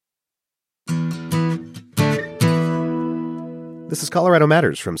This is Colorado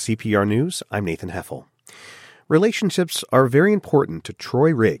Matters from CPR News. I'm Nathan Heffel. Relationships are very important to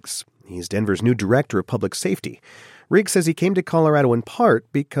Troy Riggs. He's Denver's new director of public safety. Riggs says he came to Colorado in part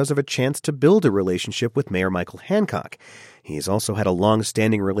because of a chance to build a relationship with Mayor Michael Hancock. He's also had a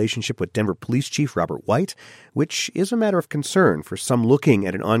long-standing relationship with Denver Police Chief Robert White, which is a matter of concern for some looking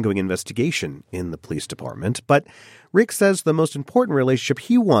at an ongoing investigation in the police department. But Riggs says the most important relationship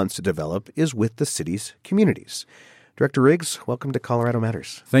he wants to develop is with the city's communities. Director Riggs, welcome to Colorado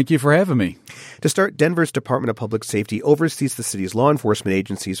Matters. Thank you for having me. To start, Denver's Department of Public Safety oversees the city's law enforcement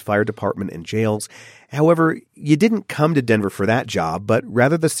agencies, fire department, and jails. However, you didn't come to Denver for that job, but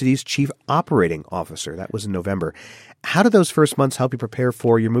rather the city's chief operating officer. That was in November. How did those first months help you prepare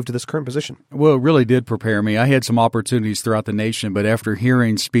for your move to this current position? Well, it really did prepare me. I had some opportunities throughout the nation, but after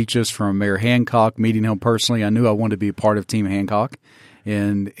hearing speeches from Mayor Hancock, meeting him personally, I knew I wanted to be a part of Team Hancock.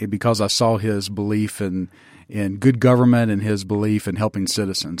 And because I saw his belief in good government and his belief in helping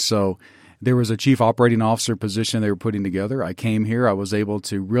citizens. So there was a chief operating officer position they were putting together. I came here. I was able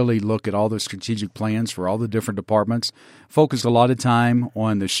to really look at all the strategic plans for all the different departments, focused a lot of time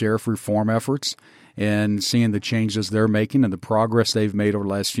on the sheriff reform efforts and seeing the changes they're making and the progress they've made over the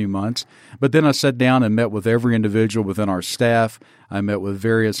last few months. But then I sat down and met with every individual within our staff. I met with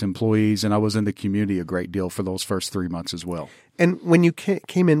various employees, and I was in the community a great deal for those first 3 months as well. And when you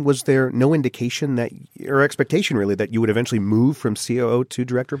came in, was there no indication that, or expectation really, that you would eventually move from COO to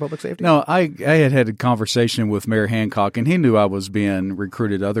Director of Public Safety? No, I had a conversation with Mayor Hancock, and he knew I was being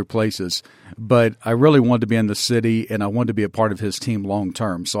recruited other places, but I really wanted to be in the city, and I wanted to be a part of his team long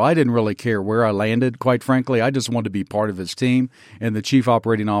term. So I didn't really care where I landed, quite frankly. I just wanted to be part of his team, and the Chief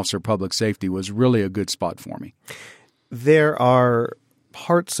Operating Officer of Public Safety was really a good spot for me. There are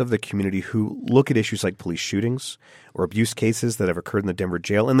parts of the community who look at issues like police shootings or abuse cases that have occurred in the Denver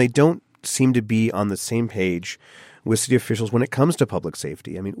jail, and they don't seem to be on the same page with city officials when it comes to public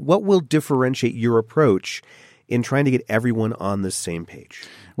safety. I mean, what will differentiate your approach in trying to get everyone on the same page?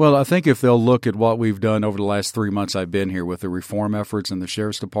 Well, I think if they'll look at what we've done over the last 3 months I've been here with the reform efforts in the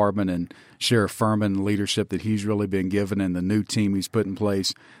Sheriff's Department and Sheriff Furman, the leadership that he's really been given and the new team he's put in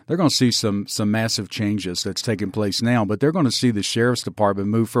place, they're going to see some massive changes that's taking place now. But they're going to see the Sheriff's Department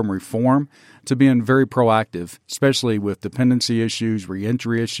move from reform to being very proactive, especially with dependency issues,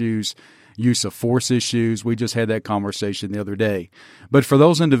 reentry issues, use of force issues. We just had that conversation the other day. But for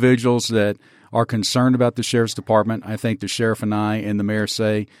those individuals that are concerned about the Sheriff's Department, I think the Sheriff and I and the Mayor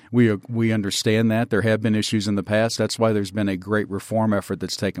say we understand that. There have been issues in the past. That's why there's been a great reform effort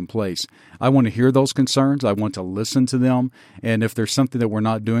that's taken place. I want to hear those concerns. I want to listen to them. And if there's something that we're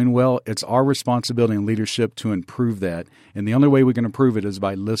not doing well, it's our responsibility and leadership to improve that. And the only way we can improve it is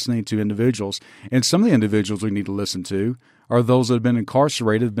by listening to individuals. And some of the individuals we need to listen to are those that have been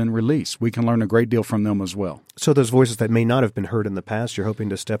incarcerated, been released. We can learn a great deal from them as well. So those voices that may not have been heard in the past, you're hoping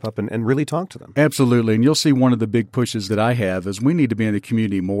to step up and really talk to them. Absolutely. And you'll see one of the big pushes that I have is we need to be in the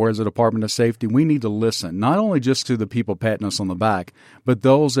community more as a Department of Safety. We need to listen, not only just to the people patting us on the back, but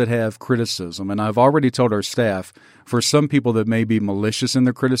those that have criticism. And I've already told our staff, for some people that may be malicious in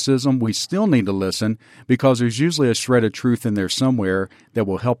their criticism, we still need to listen because there's usually a shred of truth in there somewhere that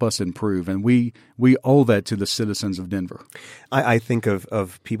will help us improve. And we owe that to the citizens of Denver. I think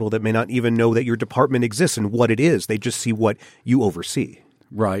of people that may not even know that your department exists and what it is. They just see what you oversee.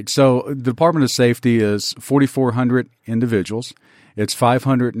 Right. So the Department of Safety is 4,400 individuals. It's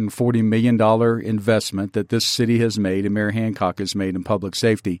 $540 million investment that this city has made and Mayor Hancock has made in public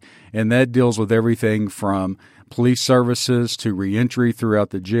safety. And that deals with everything from police services to reentry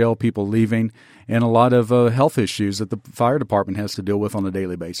throughout the jail, people leaving, and a lot of health issues that the fire department has to deal with on a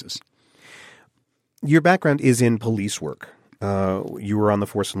daily basis. Your background is in police work. You were on the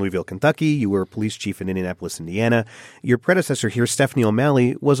force in Louisville, Kentucky. You were a police chief in Indianapolis, Indiana. Your predecessor here, Stephanie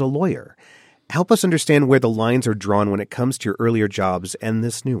O'Malley, was a lawyer. Help us understand where the lines are drawn when it comes to your earlier jobs and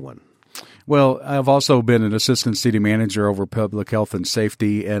this new one. Well, I've also been an assistant city manager over public health and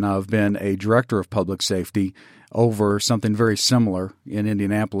safety, and I've been a director of public safety over something very similar in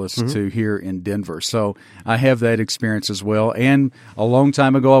Indianapolis to here in Denver. So I have that experience as well. And a long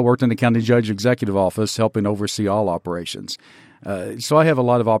time ago, I worked in the county judge executive office helping oversee all operations. So I have a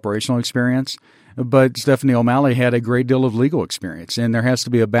lot of operational experience. But Stephanie O'Malley had a great deal of legal experience, and there has to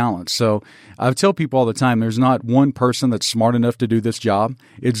be a balance. So I tell people all the time, there's not one person that's smart enough to do this job.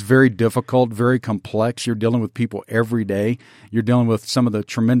 It's very difficult, very complex. You're dealing with people every day. You're dealing with some of the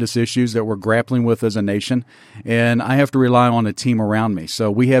tremendous issues that we're grappling with as a nation, and I have to rely on a team around me.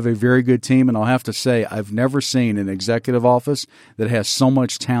 So we have a very good team, and I'll have to say I've never seen an executive office that has so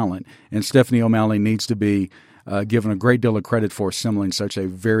much talent, and Stephanie O'Malley needs to be given a great deal of credit for assembling such a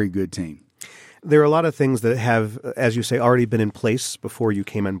very good team. There are a lot of things that have, as you say, already been in place before you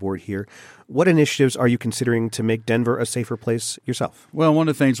came on board here. What initiatives are you considering to make Denver a safer place yourself? Well, one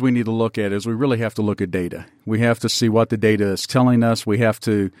of the things we need to look at is we really have to look at data. We have to see what the data is telling us. We have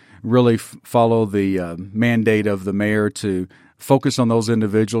to really follow the mandate of the mayor to focus on those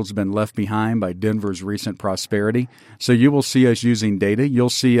individuals who have been left behind by Denver's recent prosperity. So you will see us using data.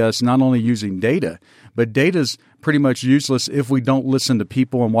 You'll see us not only using data, but data's pretty much useless if we don't listen to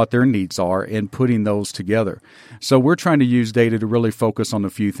people and what their needs are and putting those together. So we're trying to use data to really focus on a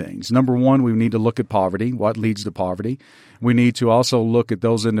few things. Number one, we need to look at poverty, what leads to poverty. We need to also look at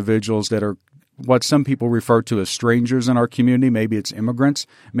those individuals that are what some people refer to as strangers in our community. Maybe it's immigrants.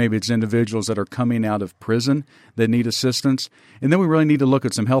 Maybe it's individuals that are coming out of prison that need assistance. And then we really need to look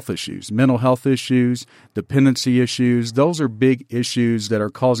at some health issues, mental health issues, dependency issues. Those are big issues that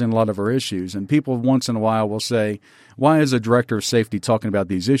are causing a lot of our issues. And people once in a while will say, why is a director of safety talking about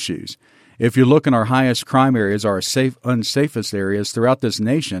these issues? If you look in our highest crime areas, our unsafest areas throughout this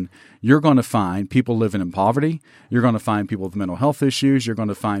nation, you're going to find people living in poverty. You're going to find people with mental health issues. You're going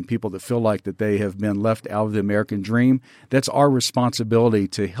to find people that feel like that they have been left out of the American dream. That's our responsibility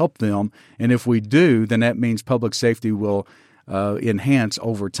to help them. And if we do, then that means public safety will enhance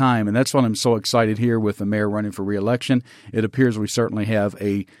over time. And that's why I'm so excited here with the mayor running for re-election. It appears we certainly have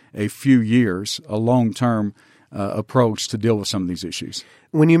a few years, a long-term approach to deal with some of these issues.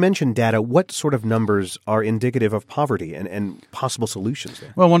 When you mention data, what sort of numbers are indicative of poverty and possible solutions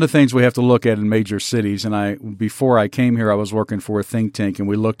there? Well, one of the things we have to look at in major cities, and before I came here, I was working for a think tank, and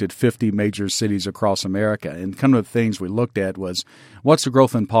we looked at 50 major cities across America. And kind of the things we looked at was, what's the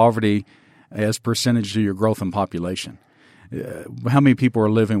growth in poverty as percentage to your growth in population? How many people are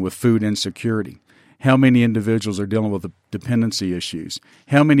living with food insecurity? How many individuals are dealing with dependency issues?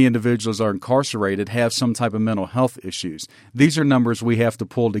 How many individuals are incarcerated, have some type of mental health issues? These are numbers we have to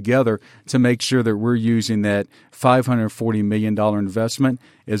pull together to make sure that we're using that $540 million investment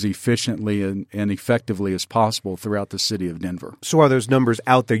as efficiently and effectively as possible throughout the city of Denver. So are those numbers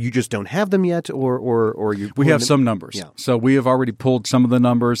out there? You just don't have them yet, or you? We have some numbers. Yeah. So we have already pulled some of the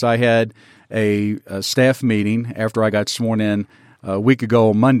numbers. I had a staff meeting after I got sworn in a week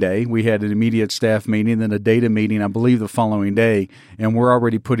ago on Monday. We had an immediate staff meeting, then a data meeting, I believe, the following day, and we're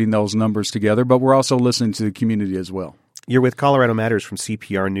already putting those numbers together, but we're also listening to the community as well. You're with Colorado Matters from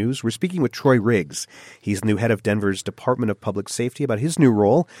CPR News. We're speaking with Troy Riggs. He's the new head of Denver's Department of Public Safety about his new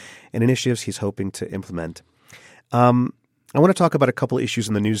role and initiatives he's hoping to implement. I want to talk about a couple issues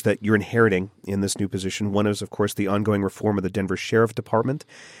in the news that you're inheriting in this new position. One is, of course, the ongoing reform of the Denver Sheriff Department.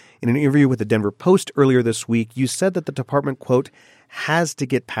 In an interview with the Denver Post earlier this week, you said that the department, quote, has to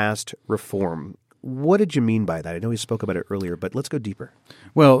get past reform. What did you mean by that? I know you spoke about it earlier, but let's go deeper.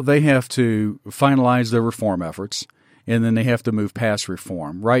 Well, they have to finalize their reform efforts, and then they have to move past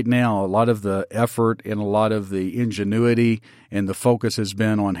reform. Right now, a lot of the effort and a lot of the ingenuity and the focus has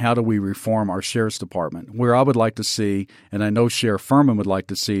been on how do we reform our sheriff's department. Where I would like to see, and I know Sheriff Furman would like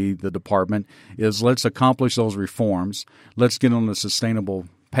to see the department, is let's accomplish those reforms. Let's get on a sustainable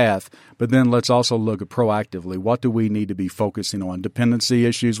path, but then let's also look at proactively. What do we need to be focusing on? Dependency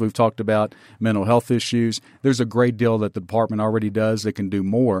issues we've talked about, mental health issues. There's a great deal that the department already does that can do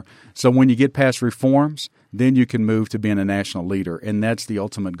more. So when you get past reforms, then you can move to being a national leader, and that's the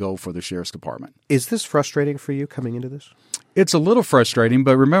ultimate goal for the Sheriff's Department. Is this frustrating for you coming into this? It's a little frustrating,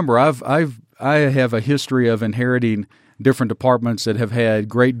 but remember, I have a history of inheriting different departments that have had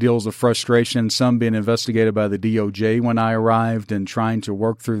great deals of frustration, some being investigated by the DOJ when I arrived and trying to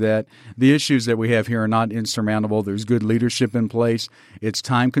work through that. The issues that we have here are not insurmountable. There's good leadership in place. It's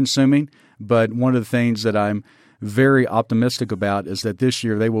time-consuming, but one of the things that I'm very optimistic about is that this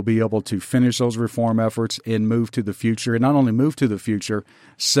year they will be able to finish those reform efforts and move to the future. And not only move to the future,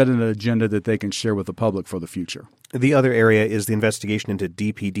 set an agenda that they can share with the public for the future. The other area is the investigation into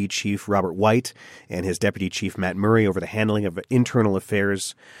DPD Chief Robert White and his Deputy Chief Matt Murray over the handling of internal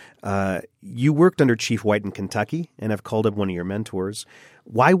affairs. You worked under Chief White in Kentucky and have called him one of your mentors.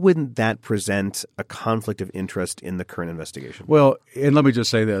 Why wouldn't that present a conflict of interest in the current investigation? Well, and let me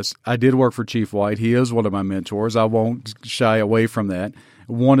just say this. I did work for Chief White. He is one of my mentors. I won't shy away from that.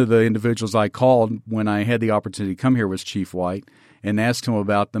 One of the individuals I called when I had the opportunity to come here was Chief White and asked him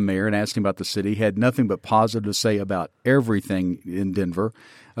about the mayor and asked him about the city. He had nothing but positive to say about everything in Denver.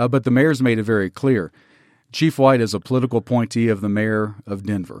 But the mayor's made it very clear. Chief White is a political appointee of the mayor of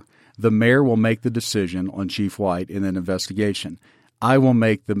Denver. The mayor will make the decision on Chief White in an investigation. I will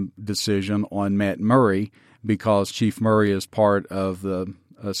make the decision on Matt Murray because Chief Murray is part of the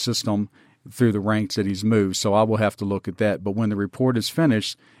system through the ranks that he's moved, so I will have to look at that. But when the report is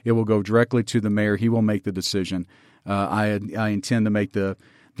finished, it will go directly to the mayor. He will make the decision. I intend to make the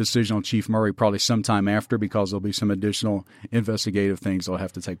decision on Chief Murray probably sometime after, because there'll be some additional investigative things that'll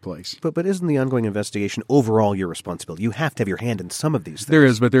have to take place. But isn't the ongoing investigation overall your responsibility? You have to have your hand in some of these things. There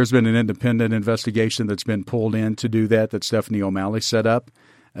is, but there's been an independent investigation that's been pulled in to do that Stephanie O'Malley set up.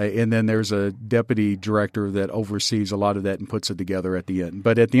 And then there's a deputy director that oversees a lot of that and puts it together at the end.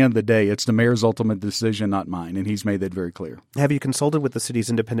 But at the end of the day, it's the mayor's ultimate decision, not mine, and he's made that very clear. Have you consulted with the city's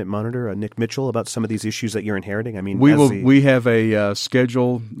independent monitor, Nick Mitchell, about some of these issues that you're inheriting? I mean, we have a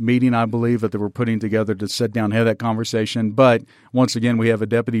scheduled meeting, I believe, that we're putting together to sit down and have that conversation. But once again, we have a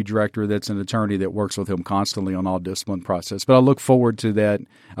deputy director that's an attorney that works with him constantly on all discipline process. But I look forward to that.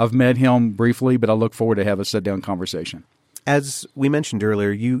 I've met him briefly, but I look forward to have a sit-down conversation. As we mentioned earlier,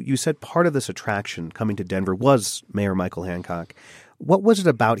 you said part of this attraction coming to Denver was Mayor Michael Hancock. What was it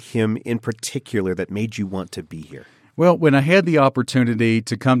about him in particular that made you want to be here? Well, when I had the opportunity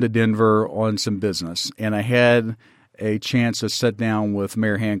to come to Denver on some business, and I had a chance to sit down with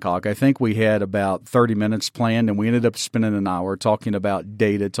Mayor Hancock, I think we had about 30 minutes planned, and we ended up spending an hour talking about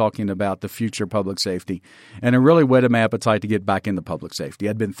data, talking about the future of public safety. And it really whetted my appetite to get back into public safety.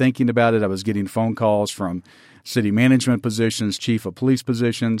 I'd been thinking about it. I was getting phone calls from city management positions, chief of police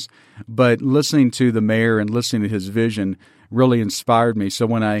positions, but listening to the mayor and listening to his vision really inspired me. So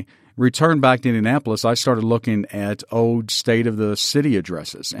when I returned back to Indianapolis, I started looking at old State of the City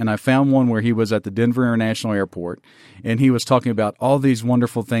addresses, and I found one where he was at the Denver International Airport, and he was talking about all these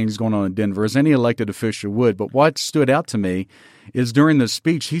wonderful things going on in Denver, as any elected official would. But what stood out to me is during the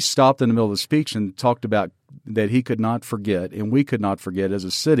speech, he stopped in the middle of the speech and talked about that he could not forget, and we could not forget as a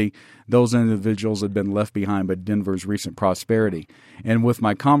city, those individuals had been left behind by Denver's recent prosperity. And with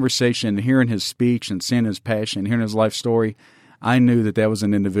my conversation, hearing his speech and seeing his passion, hearing his life story, I knew that was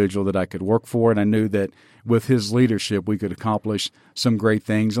an individual that I could work for, and I knew that with his leadership we could accomplish some great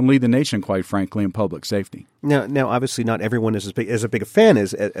things and lead the nation, quite frankly, in public safety. Now, obviously, not everyone is as big a fan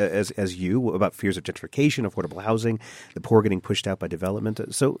as you about fears of gentrification, affordable housing, the poor getting pushed out by development.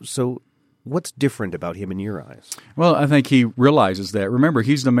 So what's different about him in your eyes? Well, I think he realizes that. Remember,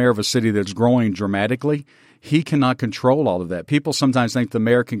 he's the mayor of a city that's growing dramatically. He cannot control all of that. People sometimes think the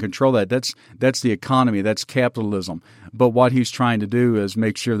mayor can control that. That's the economy. That's capitalism. But what he's trying to do is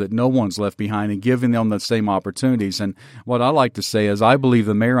make sure that no one's left behind and giving them the same opportunities. And what I like to say is I believe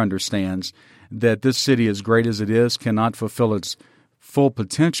the mayor understands that this city, as great as it is, cannot fulfill its full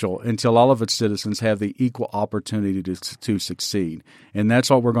potential until all of its citizens have the equal opportunity to succeed. And that's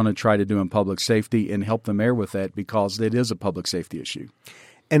what we're going to try to do in public safety and help the mayor with that, because it is a public safety issue.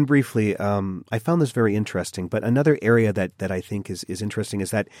 And briefly, I found this very interesting, but another area that I think is interesting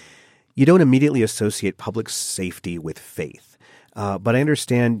is that you don't immediately associate public safety with faith. But I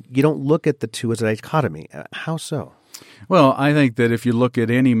understand you don't look at the two as a dichotomy. How so? Well, I think that if you look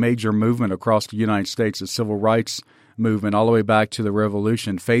at any major movement across the United States, the civil rights movement, all the way back to the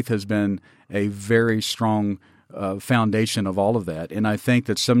Revolution, faith has been a very strong foundation of all of that. And I think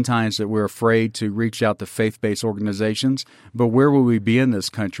that sometimes that we're afraid to reach out to faith-based organizations. But where would we be in this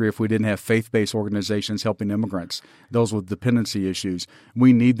country if we didn't have faith-based organizations helping immigrants, those with dependency issues?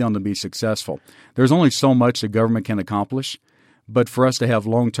 We need them to be successful. There's only so much the government can accomplish. But for us to have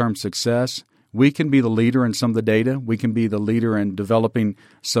long-term success, we can be the leader in some of the data. We can be the leader in developing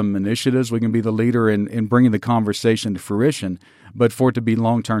some initiatives. We can be the leader in bringing the conversation to fruition. But for it to be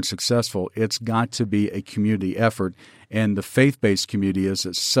long-term successful, it's got to be a community effort. And the faith-based community is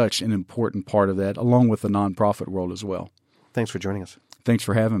such an important part of that, along with the nonprofit world as well. Thanks for joining us. Thanks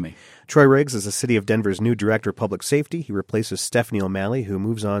for having me. Troy Riggs is the City of Denver's new Director of Public Safety. He replaces Stephanie O'Malley, who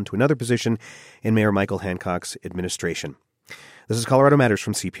moves on to another position in Mayor Michael Hancock's administration. This is Colorado Matters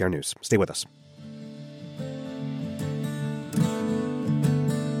from CPR News. Stay with us.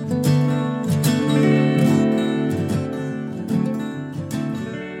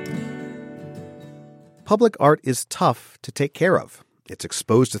 Public art is tough to take care of. It's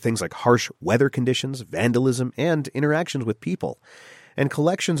exposed to things like harsh weather conditions, vandalism, and interactions with people. And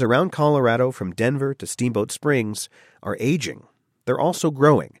collections around Colorado, from Denver to Steamboat Springs, are aging. They're also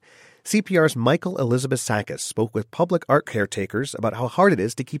growing. CPR's Michael Elizabeth Sakis spoke with public art caretakers about how hard it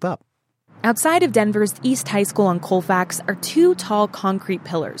is to keep up. Outside of Denver's East High School on Colfax are two tall concrete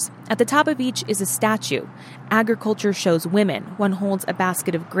pillars. At the top of each is a statue. Agriculture shows women. One holds a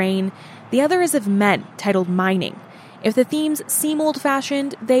basket of grain. The other is of men, titled Mining. If the themes seem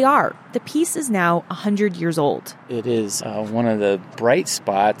old-fashioned, they are. The piece is now 100 years old. It is one of the bright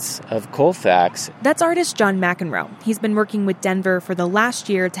spots of Colfax. That's artist John McEnroe. He's been working with Denver for the last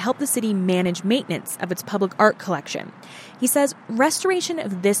year to help the city manage maintenance of its public art collection. He says restoration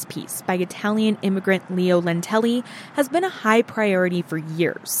of this piece by Italian immigrant Leo Lentelli has been a high priority for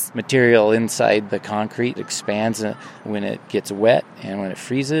years. Material inside the concrete expands when it gets wet and when it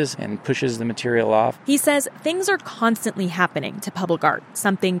freezes and pushes the material off. He says things are constantly happening to public art.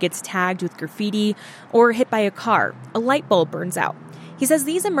 Something gets tagged with graffiti or hit by a car. A light bulb burns out. He says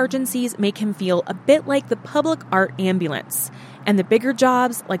these emergencies make him feel a bit like the public art ambulance. And the bigger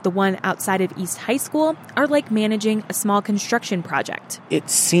jobs, like the one outside of East High School, are like managing a small construction project.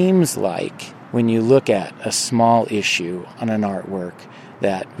 It seems like when you look at a small issue on an artwork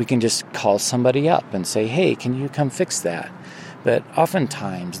that we can just call somebody up and say, hey, can you come fix that? But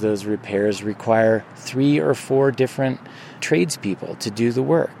oftentimes those repairs require 3 or 4 different tradespeople to do the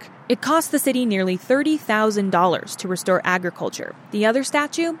work. It cost the city nearly $30,000 to restore agriculture. The other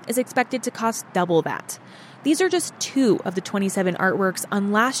statue is expected to cost double that. These are just 2 of the 27 artworks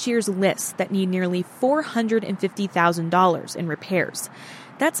on last year's list that need nearly $450,000 in repairs.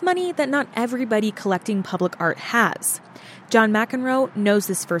 That's money that not everybody collecting public art has. John McEnroe knows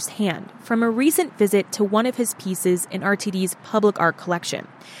this firsthand from a recent visit to one of his pieces in RTD's public art collection.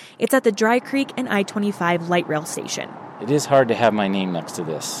 It's at the Dry Creek and I-25 light rail station. It is hard to have my name next to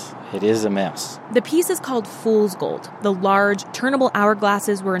this. It is a mess. The piece is called Fool's Gold. The large, turnable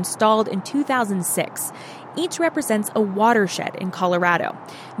hourglasses were installed in 2006. Each represents a watershed in Colorado.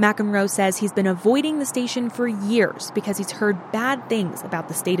 McEnroe says he's been avoiding the station for years because he's heard bad things about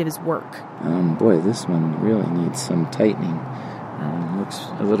the state of his work. Boy, this one really needs some tightening. Looks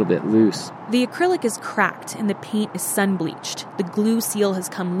a little bit loose. The acrylic is cracked and the paint is sun-bleached. The glue seal has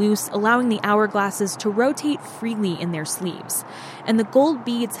come loose, allowing the hourglasses to rotate freely in their sleeves. And the gold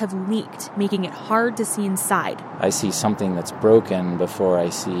beads have leaked, making it hard to see inside. I see something that's broken before I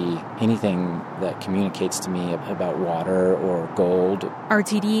see anything that communicates to me about water or gold.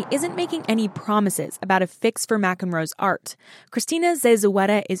 RTD isn't making any promises about a fix for McEnroe's art. Christina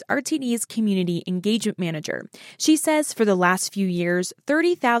Zezueta is RTD's community engagement manager. She says for the last few years,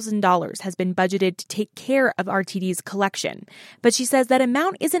 $30,000 has been budgeted to take care of RTD's collection. But she says that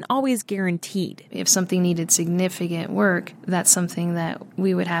amount isn't always guaranteed. If something needed significant work, that's something that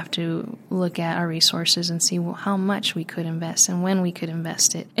we would have to look at our resources and see how much we could invest and when we could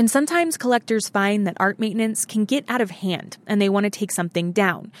invest it. And sometimes collectors find that art maintenance can get out of hand and they want to take something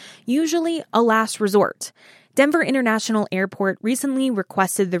down, usually a last resort. Denver International Airport recently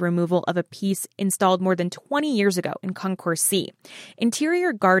requested the removal of a piece installed more than 20 years ago in Concourse C.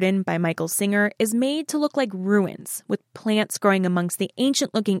 Interior Garden by Michael Singer is made to look like ruins, with plants growing amongst the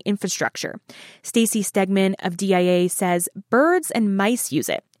ancient-looking infrastructure. Stacy Stegman of DIA says birds and mice use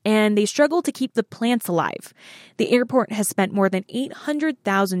it, and they struggle to keep the plants alive. The airport has spent more than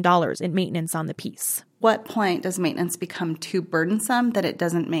 $800,000 in maintenance on the piece. What point does maintenance become too burdensome that it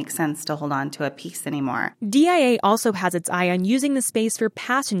doesn't make sense to hold on to a piece anymore? DIA also has its eye on using the space for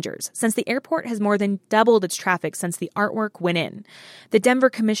passengers, since the airport has more than doubled its traffic since the artwork went in. The Denver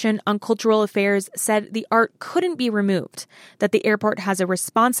Commission on Cultural Affairs said the art couldn't be removed, that the airport has a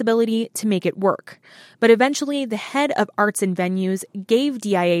responsibility to make it work. But eventually, the head of Arts and Venues gave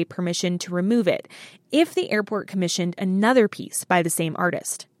DIA permission to remove it if the airport commissioned another piece by the same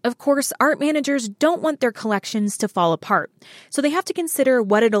artist. Of course, art managers don't want their collections to fall apart, so they have to consider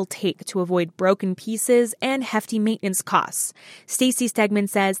what it'll take to avoid broken pieces and hefty maintenance costs. Stacy Stegman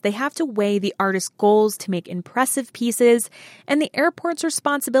says they have to weigh the artist's goals to make impressive pieces and the airport's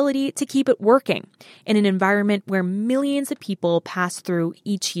responsibility to keep it working in an environment where millions of people pass through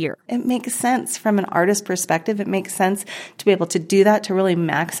each year. It makes sense from an artist perspective. It makes sense to be able to do that, to really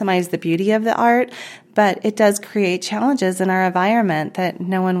maximize the beauty of the art. But it does create challenges in our environment that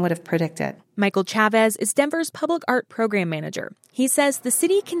no one would have predicted. Michael Chavez is Denver's public art program manager. He says the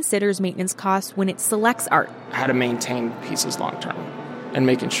city considers maintenance costs when it selects art. How to maintain pieces long term and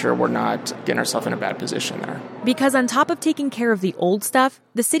making sure we're not getting ourselves in a bad position there. Because on top of taking care of the old stuff,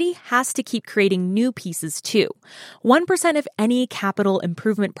 the city has to keep creating new pieces too. 1% of any capital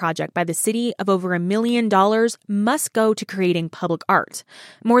improvement project by the city of over $1 million must go to creating public art.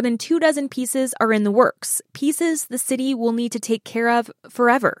 More than 24 pieces are in the works, pieces the city will need to take care of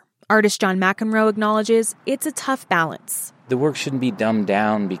forever. Artist John McEnroe acknowledges it's a tough balance. The work shouldn't be dumbed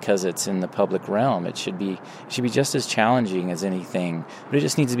down because it's in the public realm. It should be just as challenging as anything, but it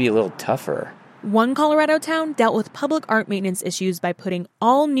just needs to be a little tougher. One Colorado town dealt with public art maintenance issues by putting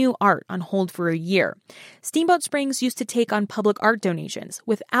all new art on hold for a year. Steamboat Springs used to take on public art donations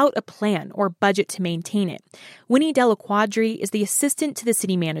without a plan or budget to maintain it. Winnie Della Quadri is the assistant to the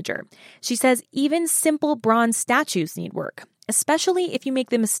city manager. She says even simple bronze statues need work, especially if you make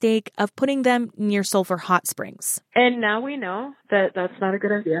the mistake of putting them near sulfur hot springs. And now we know that that's not a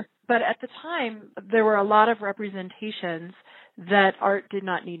good idea. But at the time, there were a lot of representations that art did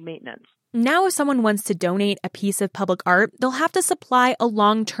not need maintenance. Now, if someone wants to donate a piece of public art, they'll have to supply a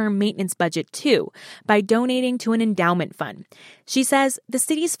long-term maintenance budget, too, by donating to an endowment fund. She says the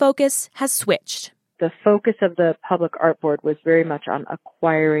city's focus has switched. The focus of the Public Art Board was very much on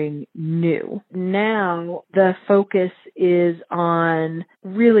acquiring new. Now, the focus is on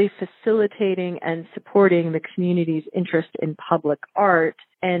really facilitating and supporting the community's interest in public art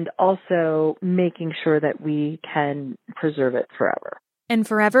and also making sure that we can preserve it forever. And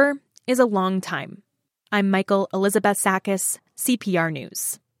forever is a long time. I'm Michael Elizabeth Sakis, CPR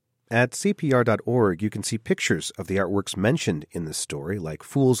News. At CPR.org, you can see pictures of the artworks mentioned in this story, like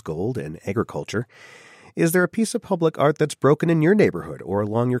Fool's Gold and Agriculture. Is there a piece of public art that's broken in your neighborhood or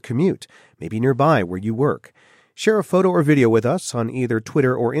along your commute, maybe nearby where you work? Share a photo or video with us on either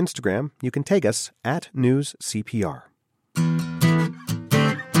Twitter or Instagram. You can tag us at NewsCPR.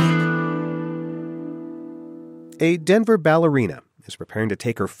 A Denver ballerina is preparing to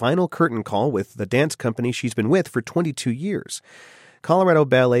take her final curtain call with the dance company she's been with for 22 years. Colorado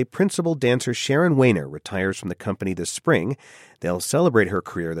Ballet principal dancer Sharon Weiner retires from the company this spring. They'll celebrate her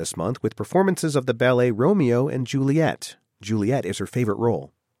career this month with performances of the ballet Romeo and Juliet. Juliet is her favorite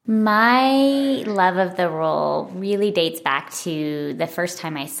role. My love of the role really dates back to the first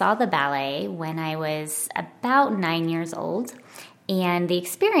time I saw the ballet when I was about 9 years old. And the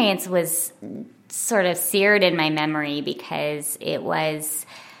experience was sort of seared in my memory because it was,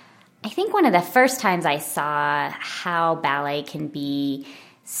 I think, one of the first times I saw how ballet can be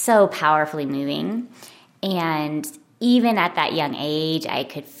so powerfully moving. And even at that young age, I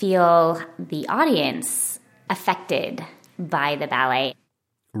could feel the audience affected by the ballet.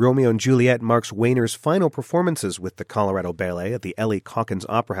 Romeo and Juliet marks Weiner's final performances with the Colorado Ballet at the Ellie Calkins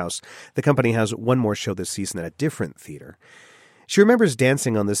Opera House. The company has one more show this season at a different theater. She remembers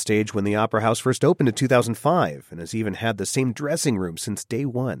dancing on this stage when the Opera House first opened in 2005 and has even had the same dressing room since day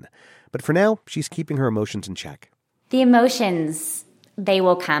one. But for now, she's keeping her emotions in check. The emotions, they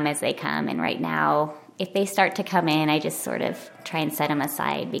will come as they come. And right now, if they start to come in, I just sort of try and set them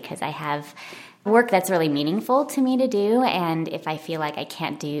aside because I have work that's really meaningful to me to do. And if I feel like I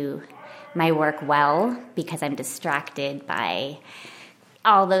can't do my work well because I'm distracted by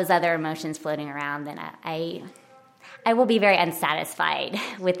all those other emotions floating around, then I will be very unsatisfied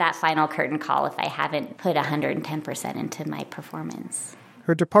with that final curtain call if I haven't put 110% into my performance.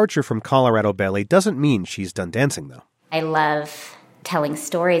 Her departure from Colorado Ballet doesn't mean she's done dancing, though. I love telling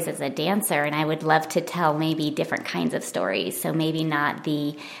stories as a dancer, and I would love to tell maybe different kinds of stories, so maybe not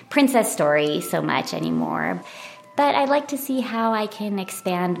the princess story so much anymore. But I'd like to see how I can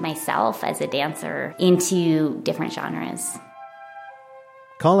expand myself as a dancer into different genres.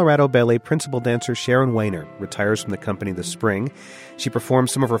 Colorado Ballet principal dancer Sharon Weiner retires from the company this spring. She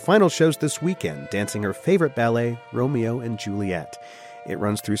performs some of her final shows this weekend, dancing her favorite ballet, Romeo and Juliet. It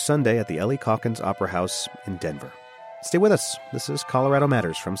runs through Sunday at the Ellie Calkins Opera House in Denver. Stay with us. This is Colorado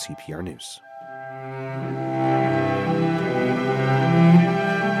Matters from CPR News.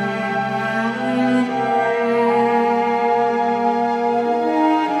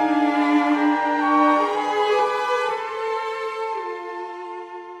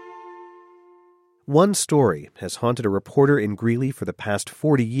 One story has haunted a reporter in Greeley for the past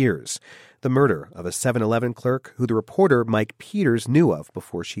 40 years, the murder of a 7-Eleven clerk who the reporter Mike Peters knew of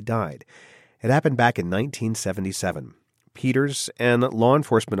before she died. It happened back in 1977. Peters and law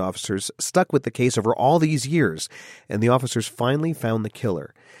enforcement officers stuck with the case over all these years, and the officers finally found the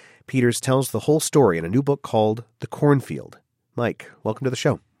killer. Peters tells the whole story in a new book called The Cornfield. Mike, welcome to the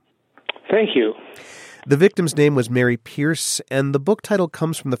show. Thank you. The victim's name was Mary Pierce, and the book title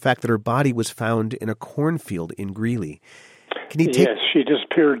comes from the fact that her body was found in a cornfield in Greeley. Yes, she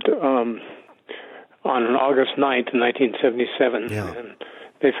disappeared on August 9th, 1977, and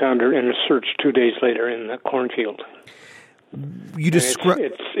they found her in a search 2 days later in the cornfield.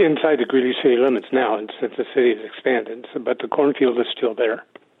 It's inside the Greeley city limits now, since the city has expanded, but the cornfield is still there.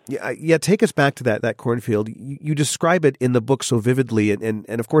 Yeah, take us back to that cornfield. You describe it in the book so vividly, and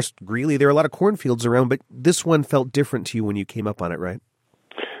of course, Greeley, there are a lot of cornfields around, but this one felt different to you when you came up on it, right?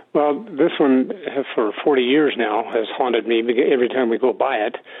 Well, this one, for 40 years now, has haunted me every time we go by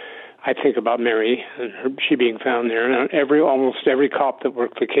it. I think about Mary and she being found there. And almost every cop that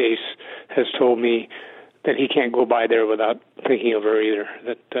worked the case has told me that he can't go by there without thinking of her either.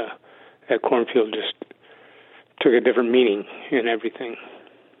 That cornfield just took a different meaning in everything.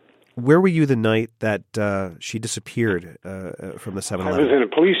 Where were you the night that she disappeared from the 7-Eleven? I was in a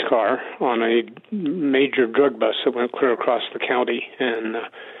police car on a major drug bus that went clear across the county, and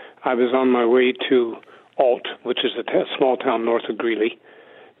I was on my way to Alt, which is a small town north of Greeley,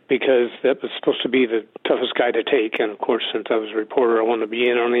 because that was supposed to be the toughest guy to take. And, of course, since I was a reporter, I wanted to be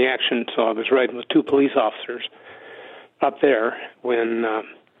in on the action, so I was riding with 2 police officers up there when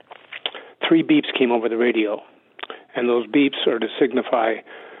 3 beeps came over the radio, and those beeps are to signify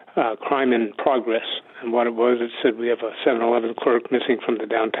crime in progress. And what it was, it said we have a 7-Eleven clerk missing from the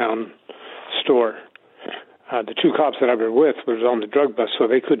downtown store. The 2 cops that I was with was on the drug bus, so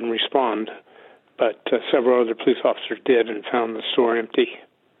they couldn't respond, but several other police officers did and found the store empty.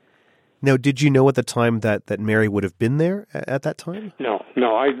 Now, did you know at the time that Mary would have been there at that time? No.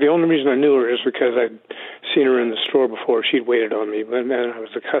 The only reason I knew her is because I'd seen her in the store before. She'd waited on me, and I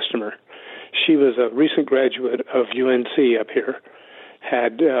was a customer. She was a recent graduate of UNC up here,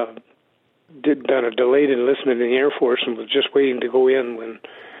 had done a delayed enlistment in the Air Force and was just waiting to go in when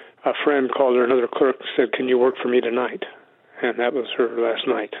a friend called her, another clerk, said, "Can you work for me tonight?" And that was her last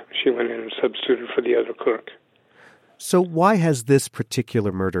night. She went in and substituted for the other clerk. So why has this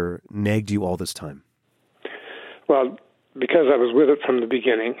particular murder nagged you all this time? Well, because I was with it from the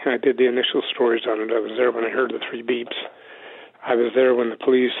beginning. I did the initial stories on it. I was there when I heard the 3 beeps. I was there when the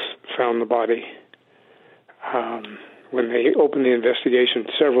police found the body. When they opened the investigation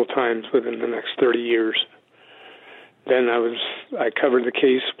several times within the next 30 years. Then I covered the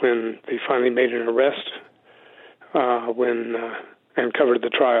case when they finally made an arrest, and covered the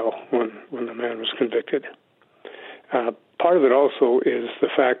trial when the man was convicted. Part of it also is the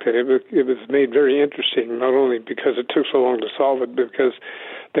fact that it was made very interesting, not only because it took so long to solve it, but because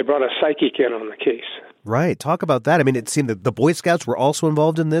they brought a psychic in on the case. Right. Talk about that. I mean, it seemed that the Boy Scouts were also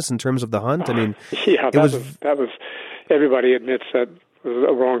involved in this in terms of the hunt. I mean, yeah, that was. Everybody admits that was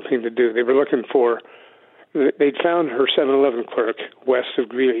a wrong thing to do. They were looking for. They'd found her 7-Eleven clerk west of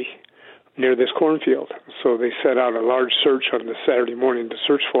Greeley, near this cornfield. So they set out a large search on the Saturday morning to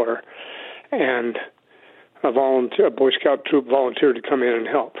search for her, and a Boy Scout troop volunteered to come in and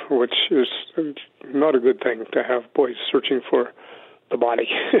help, which is not a good thing to have boys searching for the body.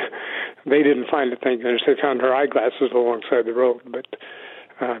 They didn't find it, thank goodness. They found her eyeglasses alongside the road, but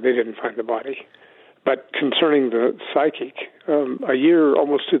they didn't find the body. But concerning the psychic, a year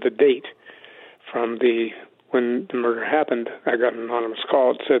almost to the date from when the murder happened, I got an anonymous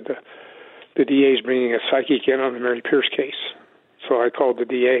call. It said the DA is bringing a psychic in on the Mary Pierce case. So I called the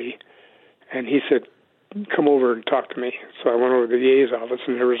DA, and he said, "Come over and talk to me." So I went over to the DA's office,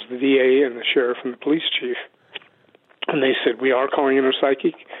 and there was the DA and the sheriff and the police chief. And they said, "We are calling in a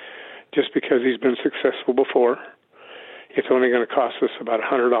psychic just because he's been successful before. It's only going to cost us about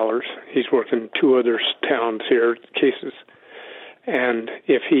 $100. He's working 2 other towns here, cases. And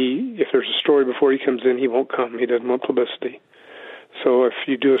if there's a story before he comes in, he won't come. He doesn't want publicity. So if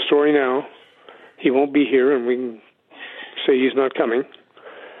you do a story now, he won't be here, and we can say he's not coming.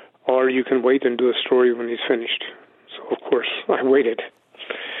 Or you can wait and do a story when he's finished." So, of course, I waited.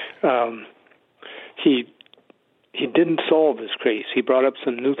 He didn't solve this case. He brought up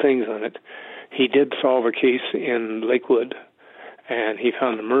some new things on it. He did solve a case in Lakewood, and he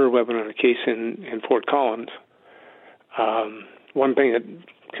found a murder weapon on a case in Fort Collins. One thing that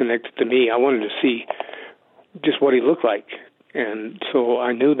connected to me, I wanted to see just what he looked like. And so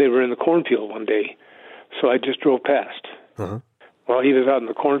I knew they were in the cornfield one day, so I just drove past. Uh-huh. While he was out in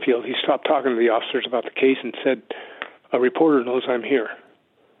the cornfield, he stopped talking to the officers about the case and said, "A reporter knows I'm here,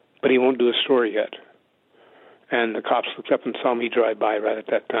 but he won't do a story yet." And the cops looked up and saw me drive by right at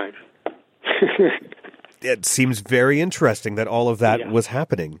that time. It seems very interesting that all of that was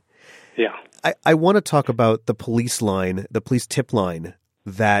happening. Yeah. I want to talk about the police line, the police tip line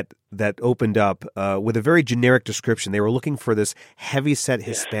that opened up with a very generic description. They were looking for this heavy-set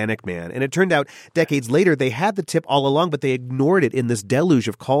Hispanic man. And it turned out decades later they had the tip all along, but they ignored it in this deluge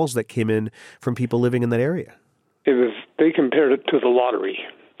of calls that came in from people living in that area. They compared it to the lottery.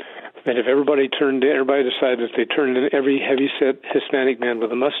 And if everybody decided if they turned in every heavy-set Hispanic man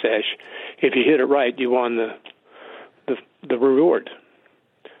with a mustache, if you hit it right, you won the reward.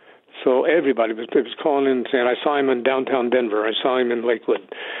 So everybody was calling in and saying, "I saw him in downtown Denver. I saw him in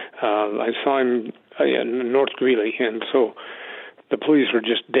Lakewood. I saw him in North Greeley." And so the police were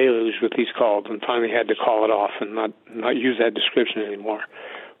just deluged with these calls and finally had to call it off and not use that description anymore.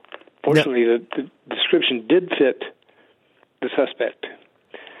 Fortunately, the description did fit the suspect.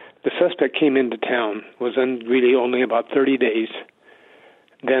 The suspect came into town, was in Greeley only about 30 days,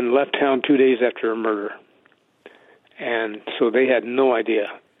 then left town 2 days after a murder. And so they had no idea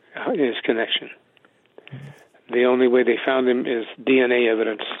his connection. The only way they found him is DNA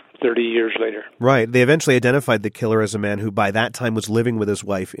evidence 30 years later. Right. They eventually identified the killer as a man who by that time was living with his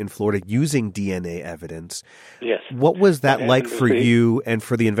wife in Florida using DNA evidence. Yes. What was that like for you and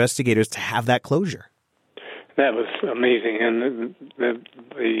for the investigators to have that closure? That was amazing. And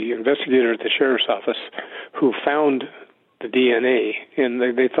the investigator at the sheriff's office who found the DNA, and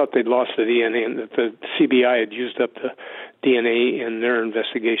they thought they'd lost the DNA, and that the CBI had used up the DNA in their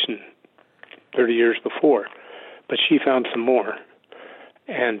investigation 30 years before. But she found some more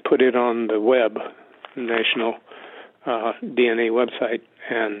and put it on the web, the National DNA website,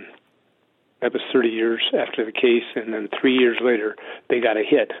 and that was 30 years after the case, and then 3 years later, they got a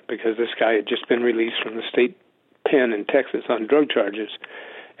hit because this guy had just been released from the state pen in Texas on drug charges.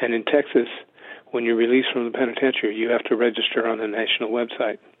 And in Texas, when you're released from the penitentiary, you have to register on the national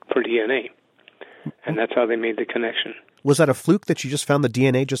website for DNA. And that's how they made the connection. Was that a fluke that you just found the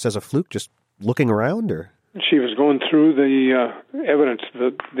DNA just as a fluke, just looking around, or? She was going through the evidence.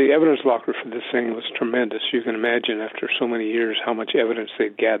 The evidence locker for this thing was tremendous. You can imagine after so many years how much evidence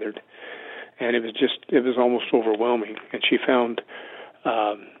they'd gathered. And it was almost overwhelming. And she found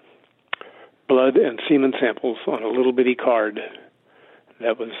blood and semen samples on a little bitty card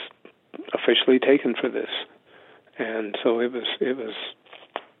that was officially taken for this. And so it was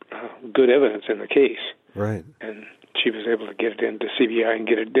good evidence in the case. Right. And she was able to get it into CBI and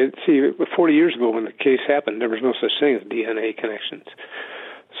get it. See, 40 years ago when the case happened, there was no such thing as DNA connections.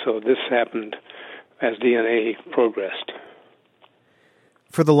 So this happened as DNA progressed.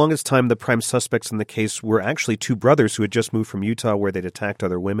 For the longest time, the prime suspects in the case were actually two brothers who had just moved from Utah where they'd attacked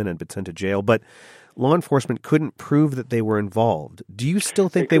other women and been sent to jail, but law enforcement couldn't prove that they were involved. Do you still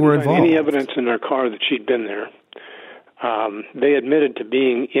think they were involved? Any evidence in their car that she'd been there. They admitted to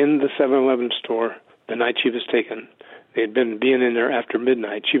being in the 7-Eleven store the night she was taken. They had been being in there after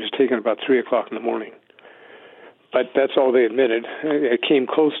midnight. She was taken about 3 o'clock in the morning. But that's all they admitted. It came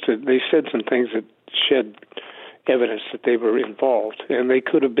close to, they said some things that shed evidence that they were involved, and they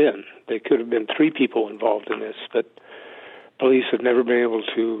could have been. They could have been 3 people involved in this, but police have never been able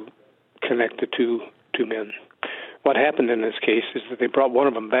to connect the two men. What happened in this case is that they brought one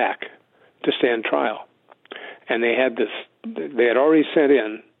of them back to stand trial, and they had already sent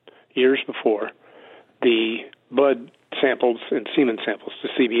in, years before, the blood samples and semen samples to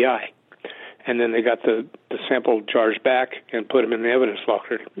CBI. And then they got the sample jars back and put them in the evidence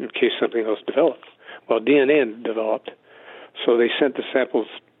locker in case something else developed. Well, DNA had developed, so they sent the samples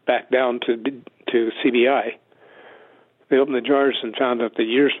back down to CBI. They opened the jars and found out that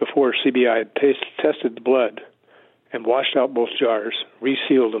years before, CBI had tested the blood and washed out both jars,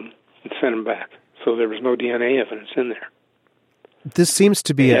 resealed them, and sent them back. So there was no DNA evidence in there. This seems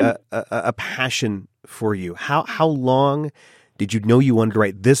to be a passion for you. How long did you know you wanted to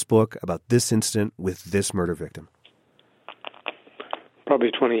write this book about this incident with this murder victim?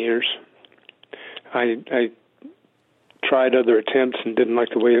 Probably 20 years. I tried other attempts and didn't like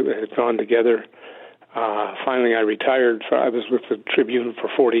the way it had gone together. Finally, I retired. I was with the Tribune for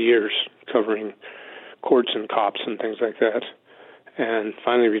 40 years, covering courts and cops and things like that. And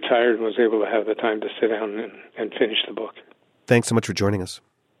finally retired and was able to have the time to sit down and finish the book. Thanks so much for joining us.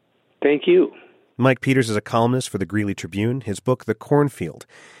 Thank you. Mike Peters is a columnist for the Greeley Tribune. His book, The Cornfield,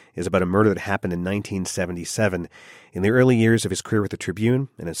 is about a murder that happened in 1977 in the early years of his career with the Tribune,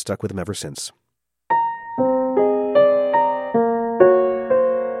 and has stuck with him ever since.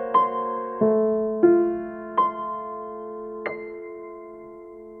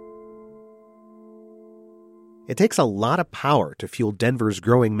 It takes a lot of power to fuel Denver's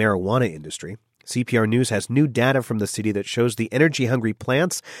growing marijuana industry. CPR News has new data from the city that shows the energy-hungry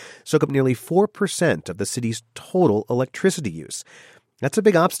plants soak up nearly 4% of the city's total electricity use. That's a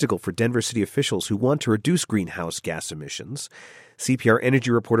big obstacle for Denver city officials who want to reduce greenhouse gas emissions. CPR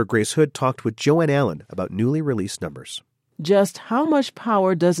energy reporter Grace Hood talked with Joanne Allen about newly released numbers. Just how much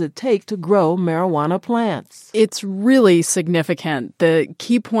power does it take to grow marijuana plants? It's really significant. The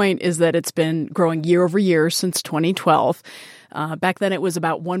key point is that it's been growing year over year since 2012. Back then, it was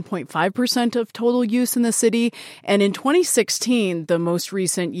about 1.5% of total use in the city. And in 2016, the most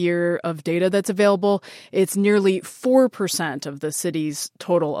recent year of data that's available, it's nearly 4% of the city's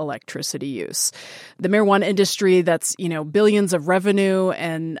total electricity use. The marijuana industry, that's, billions of revenue,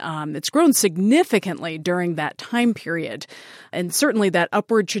 and it's grown significantly during that time period. And certainly that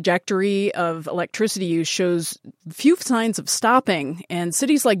upward trajectory of electricity use shows few signs of stopping. And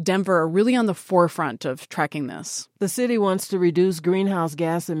cities like Denver are really on the forefront of tracking this. The city wants to reduce greenhouse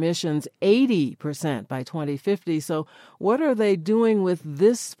gas emissions 80% by 2050. So what are they doing with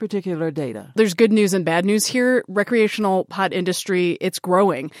this particular data? There's good news and bad news here. Recreational pot industry, it's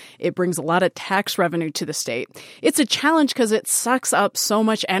growing. It brings a lot of tax revenue to the state. It's a challenge because it sucks up so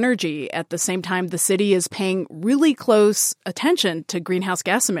much energy. At the same time, the city is paying really close attention to greenhouse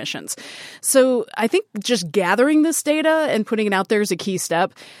gas emissions. So I think just gathering this data and putting it out there is a key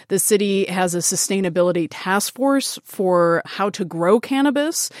step. The city has a sustainability task force for how to grow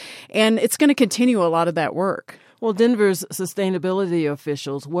cannabis, and it's going to continue a lot of that work. Well, Denver's sustainability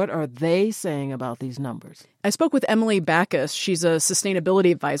officials, what are they saying about these numbers? I spoke with Emily Backus. She's a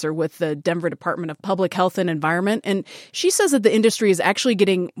sustainability advisor with the Denver Department of Public Health and Environment, and she says that the industry is actually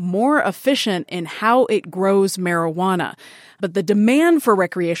getting more efficient in how it grows marijuana. But the demand for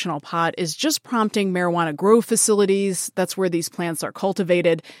recreational pot is just prompting marijuana grow facilities, that's where these plants are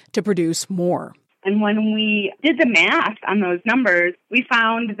cultivated, to produce more. And when we did the math on those numbers, we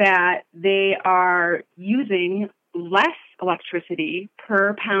found that they are using less electricity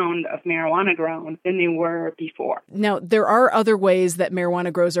per pound of marijuana grown than they were before. Now, there are other ways that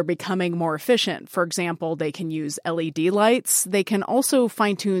marijuana grows are becoming more efficient. For example, they can use LED lights. They can also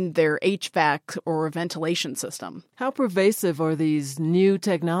fine-tune their HVAC or ventilation system. How pervasive are these new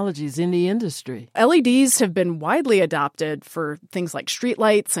technologies in the industry? LEDs have been widely adopted for things like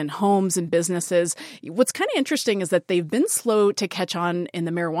streetlights and homes and businesses. What's kind of interesting is that they've been slow to catch on in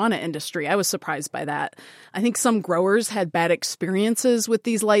the marijuana industry. I was surprised by that. I think some growers had bad experiences with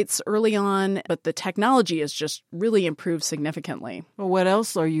these lights early on, but the technology has just really improved significantly. Well, what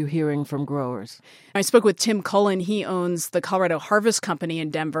else are you hearing from growers? I spoke with Tim Cullen. He owns the Colorado Harvest Company in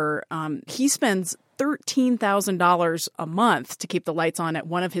Denver. He spends $13,000 a month to keep the lights on at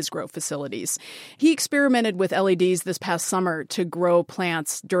one of his grow facilities. He experimented with LEDs this past summer to grow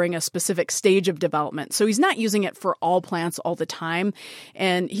plants during a specific stage of development. So he's not using it for all plants all the time,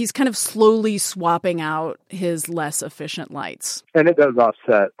 and he's kind of slowly swapping out his less efficient lights. And it does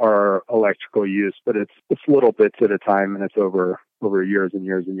offset our electrical use, but it's little bits at a time, and it's over years and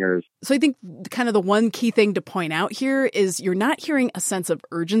years and years. So I think kind of the one key thing to point out here is you're not hearing a sense of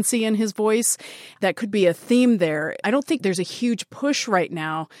urgency in his voice. That could be a theme there. I don't think there's a huge push right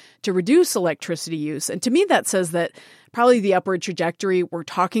now to reduce electricity use. And to me, that says that probably the upward trajectory we're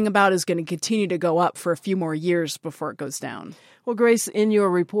talking about is going to continue to go up for a few more years before it goes down. Well, Grace, in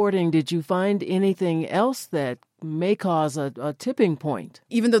your reporting, did you find anything else that may cause a tipping point?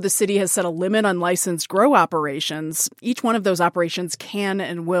 Even though the city has set a limit on licensed grow operations, each one of those operations can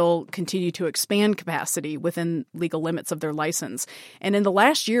and will continue to expand capacity within legal limits of their license. And in the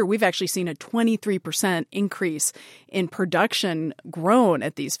last year, we've actually seen a 23% increase in production grown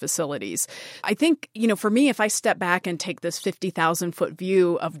at these facilities. I think, for me, if I step back and take this 50,000-foot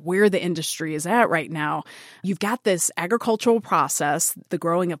view of where the industry is at right now, you've got this agricultural process, the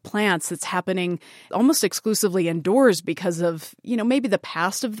growing of plants that's happening almost exclusively indoors because of, maybe the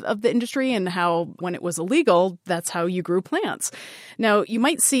past of the industry and how when it was illegal, that's how you grew plants. Now, you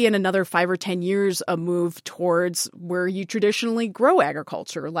might see in another 5 or 10 years a move towards where you traditionally grow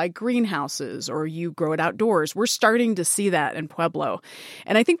agriculture, like greenhouses, or you grow it outdoors. We're starting to see that in Pueblo.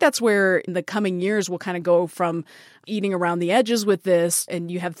 And I think that's where in the coming years we'll kind of go from eating around the edges with this,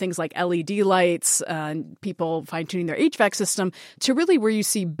 and you have things like LED lights and people fine-tuning their HVAC system, to really where you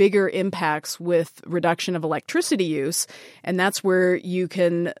see bigger impacts with reduction of electricity use. And that's where you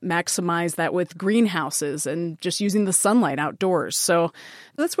can maximize that with greenhouses and just using the sunlight outdoors. So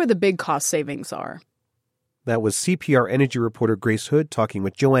that's where the big cost savings are. That was CPR Energy reporter Grace Hood talking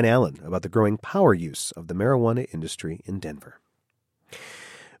with Joanne Allen about the growing power use of the marijuana industry in Denver.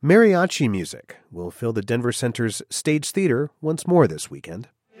 Mariachi music will fill the Denver Center's Stage Theater once more this weekend.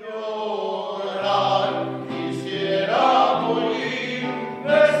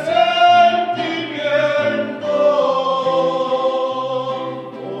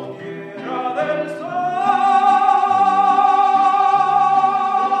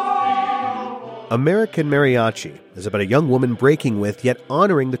 American Mariachi is about a young woman breaking with yet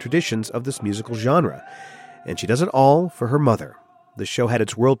honoring the traditions of this musical genre. And she does it all for her mother. The show had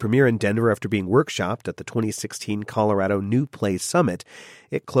its world premiere in Denver after being workshopped at the 2016 Colorado New Play Summit.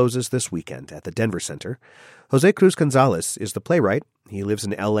 It closes this weekend at the Denver Center. Jose Cruz Gonzalez is the playwright. He lives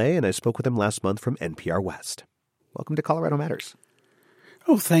in L.A., and I spoke with him last month from NPR West. Welcome to Colorado Matters.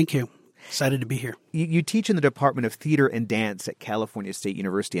 Oh, thank you. Excited to be here. You teach in the Department of Theater and Dance at California State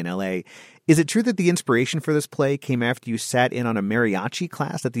University in L.A. Is it true that the inspiration for this play came after you sat in on a mariachi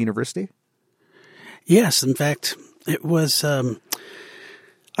class at the university? Yes. In fact, it was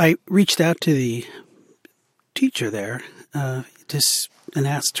I reached out to the teacher there and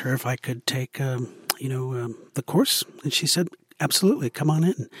asked her if I could take the course? And she said, absolutely, come on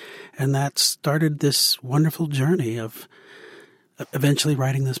in. And that started this wonderful journey of eventually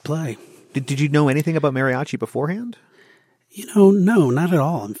writing this play. Did you know anything about mariachi beforehand? No, not at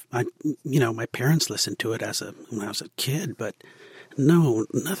all. My parents listened to it when I was a kid, but no,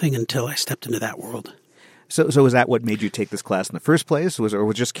 nothing until I stepped into that world. So was that what made you take this class in the first place, or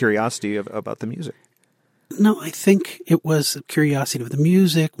was just curiosity about the music? No, I think it was curiosity of the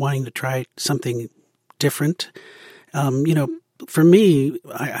music, wanting to try something different. For me,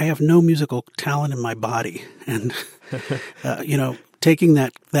 I have no musical talent in my body, and taking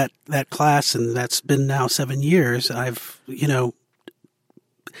that class, and that's been now 7 years, I've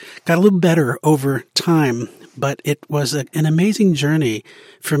got a little better over time. But it was an amazing journey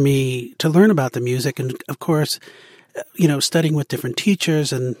for me to learn about the music, and of course, studying with different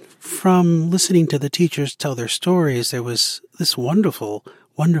teachers, and from listening to the teachers tell their stories, there was this wonderful,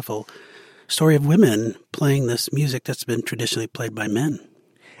 wonderful story of women playing this music that's been traditionally played by men.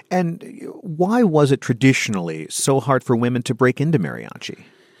 And why was it traditionally so hard for women to break into mariachi?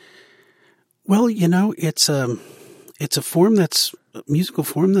 Well, it's a musical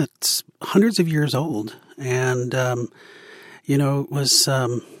form that's hundreds of years old, and it was.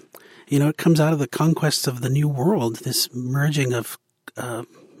 It comes out of the conquest of the New World, this merging of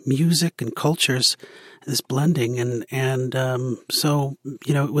music and cultures, this blending, and so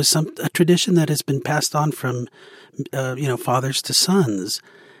it was a tradition that has been passed on from fathers to sons,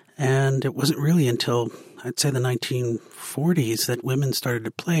 and it wasn't really until I'd say the 1940s that women started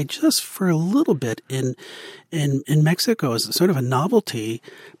to play just for a little bit in Mexico as sort of a novelty,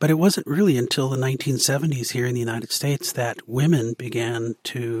 but it wasn't really until the 1970s here in the United States that women began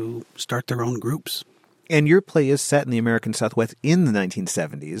to start their own groups. And your play is set in the American Southwest in the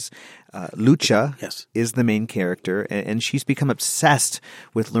 1970s. Lucha is the main character, and she's become obsessed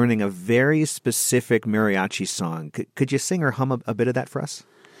with learning a very specific mariachi song. Could you sing or hum a bit of that for us?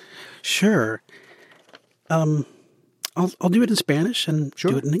 Sure. I'll do it in Spanish and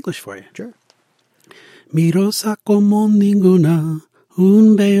do it in English for you. Sure. Mi rosa como ninguna,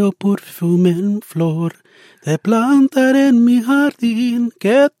 un bello perfume en flor, de plantar en mi jardín,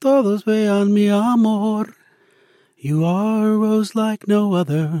 que todos vean mi amor. You are a rose like no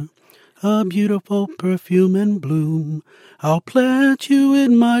other, a beautiful perfume in bloom. I'll plant you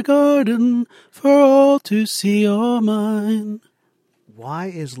in my garden, for all to see you're mine. Why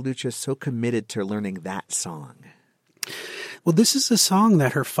is Lucha so committed to learning that song? Well, this is a song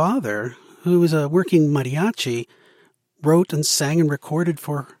that her father, who was a working mariachi, wrote and sang and recorded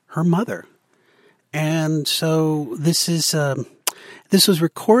for her mother. And so this was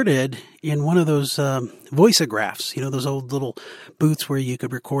recorded in one of those voiceographs, those old little booths where you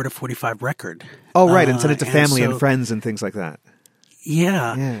could record a 45 record. Oh, right, and send it to family and friends and things like that.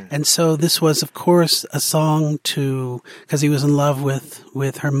 Yeah. And so this was, of course, a song because he was in love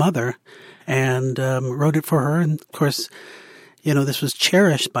with her mother, and wrote it for her. And of course, this was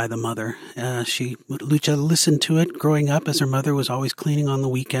cherished by the mother. Lucha listened to it growing up as her mother was always cleaning on the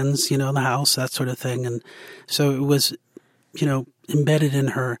weekends, the house, that sort of thing. And so it was, embedded in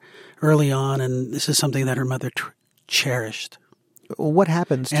her early on. And this is something that her mother cherished. What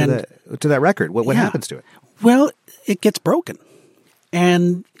happens to that record? What happens to it? Well, it gets broken.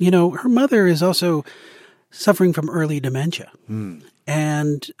 And, her mother is also suffering from early dementia.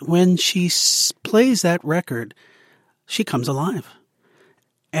 And when she plays that record, she comes alive.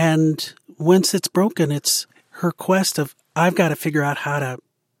 And once it's broken, it's her quest of, I've got to figure out how to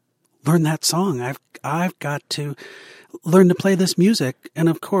learn that song. I've got to learn to play this music. And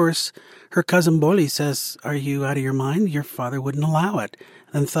of course, her cousin Boli says, are you out of your mind? Your father wouldn't allow it.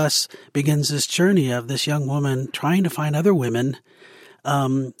 And thus begins this journey of this young woman trying to find other women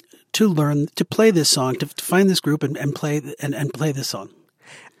to learn to play this song, to find this group and play this song.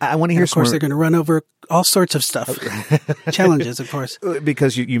 I want to hear. Of course, they're going to run over all sorts of stuff, challenges, of course.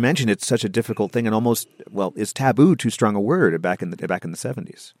 Because you mentioned it's such a difficult thing, and almost is taboo too strong a word back in the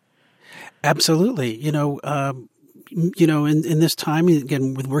 70s. Absolutely, in this time,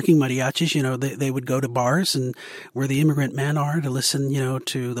 again, with working mariachis, they would go to bars and where the immigrant men are to listen,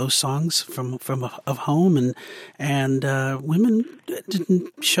 to those songs from of home, and women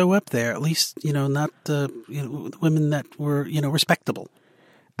didn't show up there. At least, not the women that were respectable.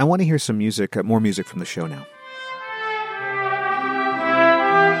 I want to hear some music, more music from the show now.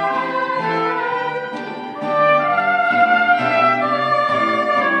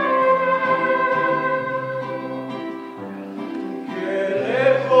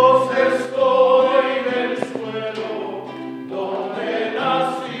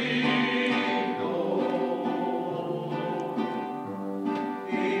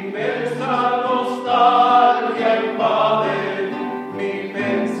 Nostalgia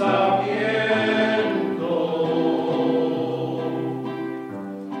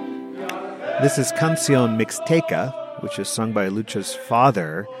This is Canción Mixteca, which is sung by Lucha's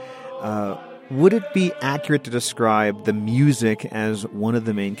father. Would it be accurate to describe the music as one of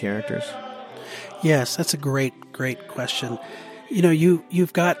the main characters? Yes, that's a great question. You know,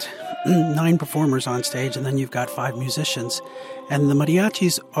 you've got 9 performers on stage, and then you've got 5 musicians. And the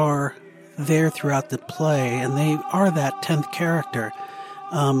mariachis are there throughout the play, and they are that 10th character,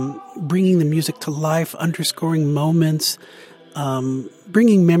 bringing the music to life, underscoring moments,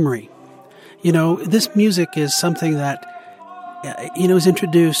 bringing memory. You know, this music is something that, is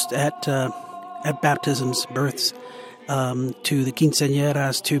introduced at baptisms, births, to the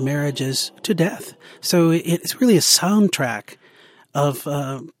quinceañeras, to marriages, to death. So it's really a soundtrack of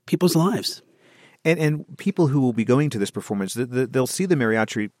people's lives. And people who will be going to this performance, they'll see the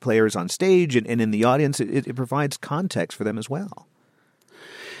mariachi players on stage, and in the audience, it provides context for them as well.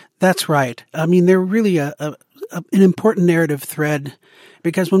 That's right. I mean, they're really an important narrative thread,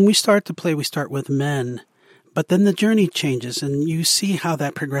 because when we start the play, we start with men. But then the journey changes, and you see how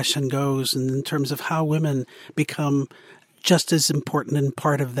that progression goes in terms of how women become just as important and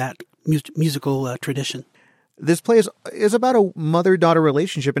part of that musical tradition. This play is about a mother-daughter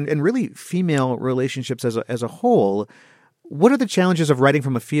relationship and really female relationships as a whole. What are the challenges of writing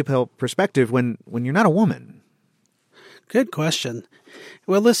from a female perspective when you're not a woman? Good question.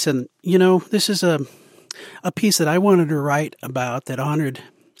 Well, listen, this is a piece that I wanted to write about that honored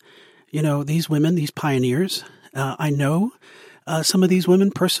these women, these pioneers. I know some of these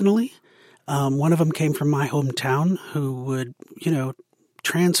women personally. One of them came from my hometown, who would,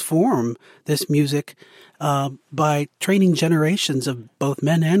 transform this music by training generations of both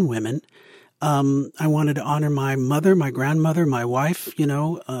men and women. I wanted to honor my mother, my grandmother, my wife,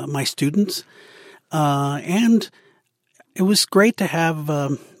 my students. And it was great to have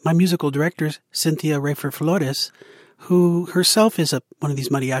my musical director, Cynthia Rafer Flores, who herself is one of these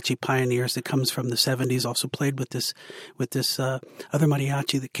mariachi pioneers that comes from the 70s, also played with this other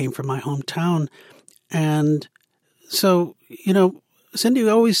mariachi that came from my hometown. And so, Cindy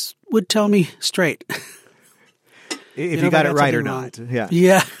always would tell me straight. If you got it right or not. Yeah.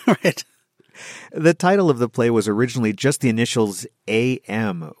 Yeah, right. The title of the play was originally just the initials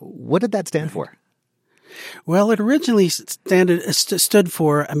AM. What did that stand for? Well, it originally stood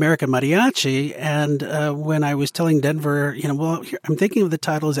for American Mariachi, and when I was telling Denver, I'm thinking of the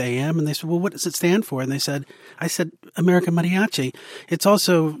title as AM, and they said, well, what does it stand for? And I said, American Mariachi. It's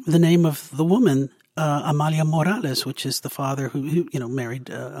also the name of the woman, Amalia Morales, which is the father who married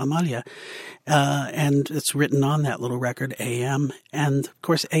Amalia, and it's written on that little record, AM, and of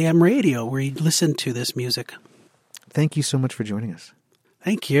course AM radio, where you listen to this music. Thank you so much for joining us.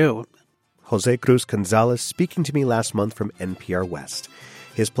 Thank you. Jose Cruz Gonzalez speaking to me last month from NPR West.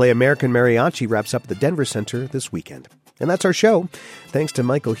 His play American Mariachi wraps up at the Denver Center this weekend. And that's our show. Thanks to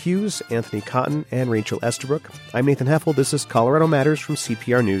Michael Hughes, Anthony Cotton, and Rachel Estabrook. I'm Nathan Heffel. This is Colorado Matters from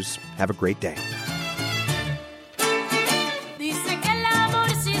CPR News. Have a great day.